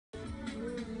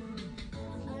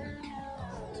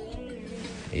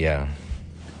Yeah,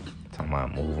 talking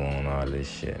about move on all this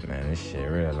shit, man. This shit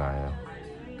real life.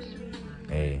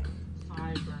 Hey,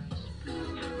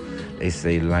 they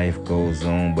say life goes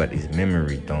on, but his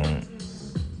memory don't.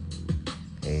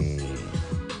 Hey,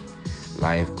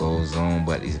 life goes on,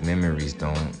 but his memories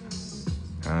don't.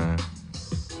 Huh?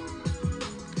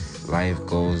 Life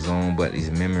goes on, but his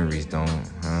memories don't.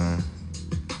 Huh?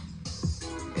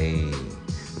 Hey,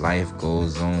 life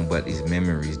goes on, but his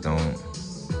memories don't.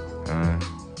 Huh?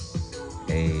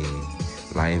 Hey,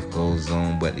 life goes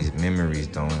on, but his memories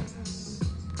don't.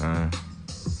 Huh?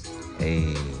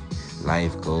 Hey,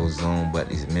 life goes on, but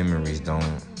his memories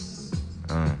don't.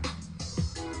 Uh,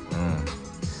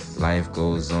 Life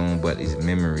goes on, but his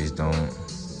memories don't.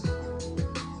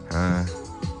 Huh?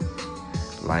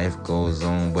 Life goes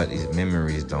on, but his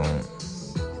memories don't.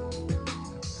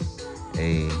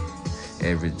 Hey,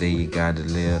 every day you gotta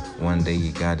live, one day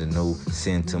you gotta know.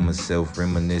 Sitting to myself,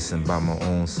 reminiscing about my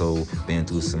own soul. Been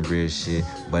through some real shit,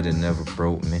 but it never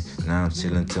broke me. Now I'm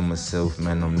chilling to myself,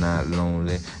 man, I'm not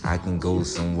lonely. I can go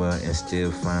somewhere and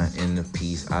still find inner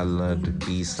peace. I love to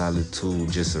be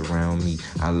solitude just around me.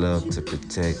 I love to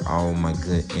protect all my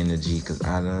good energy, cause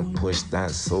I done pushed out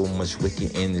so much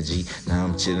wicked energy. Now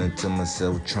I'm chilling to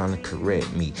myself, trying to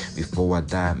correct me. Before I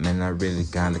die, man, I really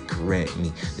gotta correct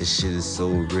me. This shit is so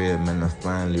real, man, I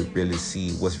finally really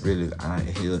see what's really out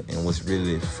here and what's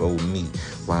really for me.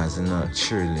 Wising up,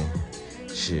 truly,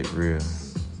 shit real.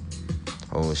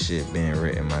 Whole shit being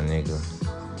written, my nigga.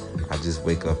 I just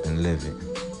wake up and live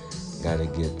it. Gotta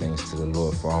give thanks to the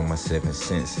Lord for all my 7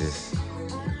 senses.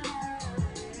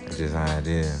 That's just how it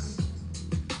is.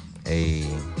 Hey,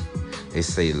 they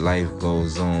say life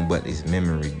goes on, but his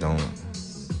memory don't.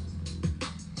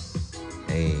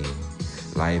 Hey,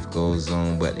 life goes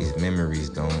on, but his memories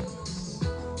don't.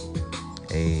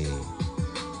 Hey,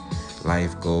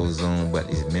 life goes on, but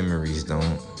his memories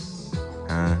don't.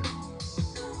 Huh?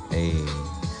 Hey,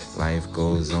 life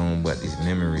goes on, but his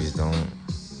memories don't.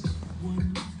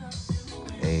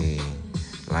 Hey,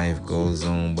 life goes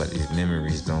on, but his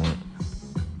memories don't.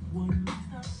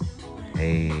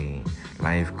 Hey,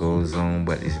 life goes on,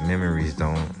 but his memories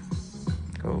don't.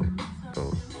 Go.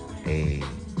 Hey,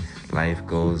 life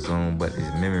goes on, but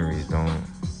his memories don't.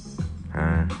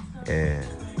 Huh? Yeah.